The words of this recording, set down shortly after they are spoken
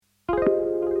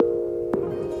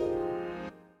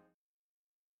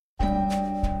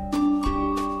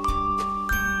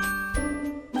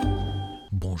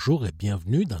Bonjour et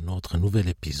bienvenue dans notre nouvel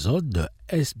épisode de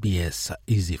SBS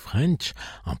Easy French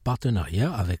en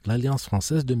partenariat avec l'Alliance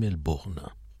française de Melbourne.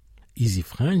 Easy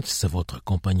French, c'est votre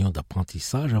compagnon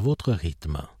d'apprentissage à votre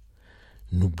rythme.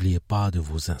 N'oubliez pas de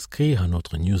vous inscrire à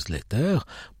notre newsletter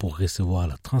pour recevoir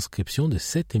la transcription de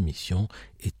cette émission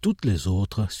et toutes les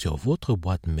autres sur votre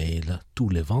boîte mail tous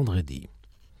les vendredis.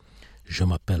 Je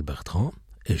m'appelle Bertrand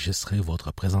et je serai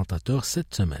votre présentateur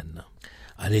cette semaine.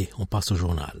 Allez, on passe au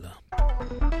journal.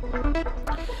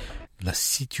 La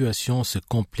situation se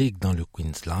complique dans le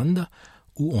Queensland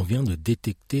où on vient de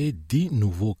détecter 10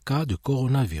 nouveaux cas de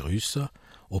coronavirus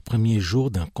au premier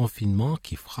jour d'un confinement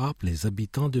qui frappe les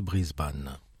habitants de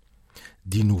Brisbane.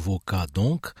 10 nouveaux cas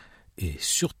donc, et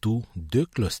surtout 2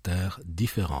 clusters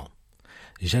différents.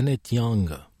 Janet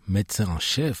Young, médecin en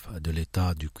chef de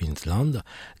l'État du Queensland,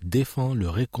 défend le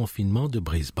reconfinement de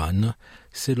Brisbane,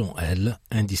 selon elle,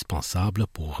 indispensable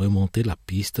pour remonter la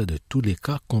piste de tous les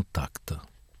cas contacts.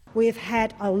 We've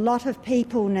had a lot of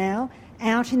people now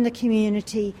out in the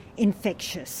community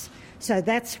infectious. So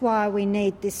that's why we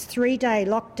need this 3-day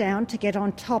lockdown to get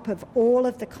on top of all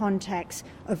of the contacts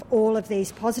of all of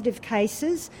these positive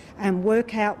cases and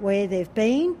work out where they've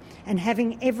been, and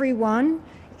having everyone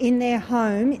in their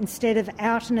home instead of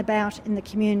out and about in the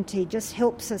community just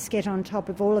helps us get on top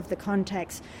of all of the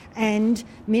contacts and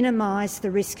minimise the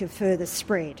risk of further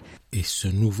spread. Et ce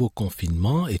nouveau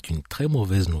confinement est une très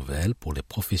mauvaise nouvelle pour les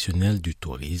professionnels du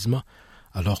tourisme,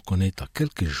 alors qu'on est à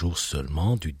quelques jours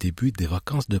seulement du début des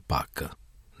vacances de Pâques.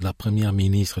 La première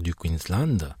ministre du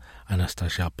Queensland,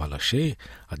 Anastasia Palaszczuk,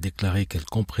 a déclaré qu'elle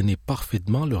comprenait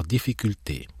parfaitement leurs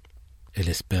difficultés. Elle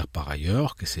espère par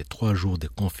ailleurs que ces 3 jours de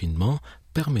confinement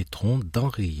permettront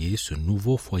d'enrayer ce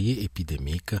nouveau foyer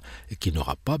épidémique et qui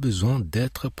n'aura pas besoin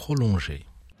d'être prolongé.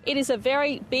 It is a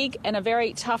very big and a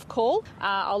very tough call.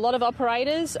 A lot of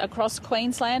operators across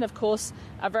Queensland, of course,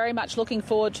 are very much looking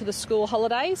forward to the school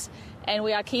holidays, and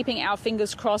we are keeping our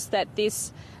fingers crossed that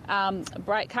this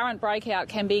current breakout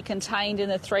can be contained in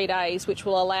the 3 days, which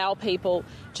will allow people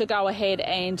to go ahead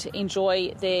and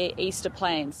enjoy their Easter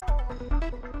plans.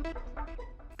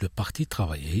 Le Parti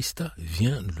travailliste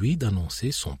vient, lui,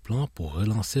 d'annoncer son plan pour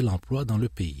relancer l'emploi dans le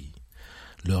pays.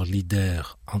 Leur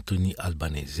leader, Anthony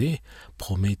Albanese,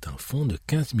 promet un fonds de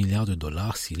 15 milliards de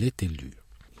dollars s'il est élu.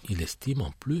 Il estime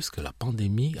en plus que la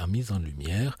pandémie a mis en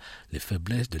lumière les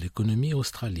faiblesses de l'économie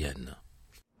australienne.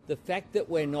 The fact that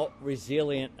we're not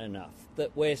resilient enough,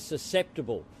 that we're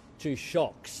susceptible to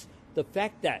shocks, the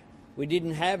fact that we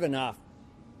didn't have enough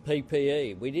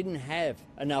PPE, we didn't have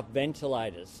enough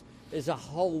ventilators, there's a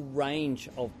whole range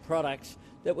of products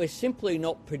that we're simply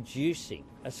not producing.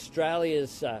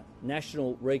 Australia's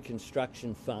National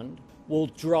Reconstruction Fund will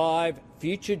drive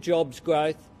future jobs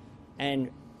growth and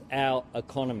our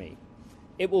economy.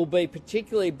 It will be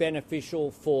particularly beneficial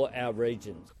for our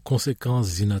regions.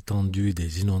 Conséquences inattendues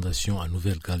des inondations en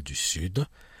Nouvelle-Galles du Sud,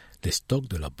 les stocks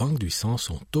de la Banque du Sang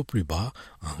sont au plus bas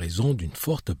en raison d'une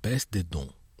forte baisse des dons.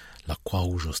 La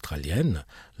Croix-Rouge australienne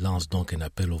lance donc un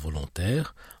appel aux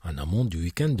volontaires en amont du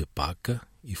week-end de Pâques.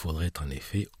 Il faudrait en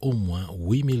effet au moins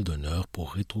 8000 donneurs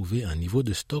pour retrouver un niveau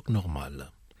de stock normal.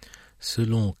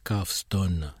 Selon Kath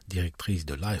Stone, directrice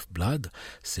de Lifeblood,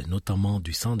 c'est notamment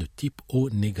du sang de type O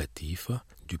négatif,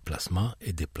 du plasma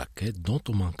et des plaquettes dont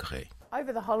on manquerait.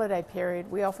 Over the holiday period,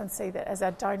 we often see that as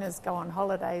our donors go on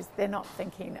holidays, they're not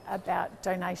thinking about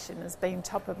donation as being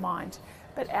top of mind,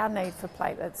 but our need for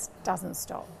platelets doesn't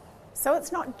stop. So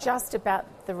it's not just about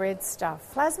the red stuff.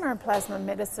 Plasma and plasma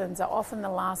medicines are often the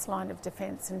last line of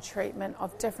defence and treatment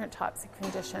of different types of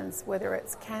conditions, whether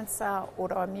it's cancer,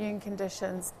 autoimmune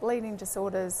conditions, bleeding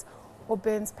disorders, or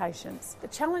burns patients. The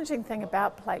challenging thing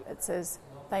about platelets is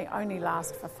they only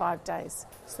last for 5 days.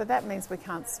 So that means we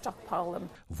can't stockpile them.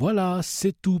 Voilà,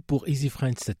 c'est tout pour Easy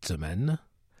French cette semaine.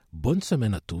 Bonne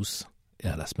semaine à tous et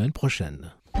à la semaine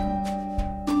prochaine.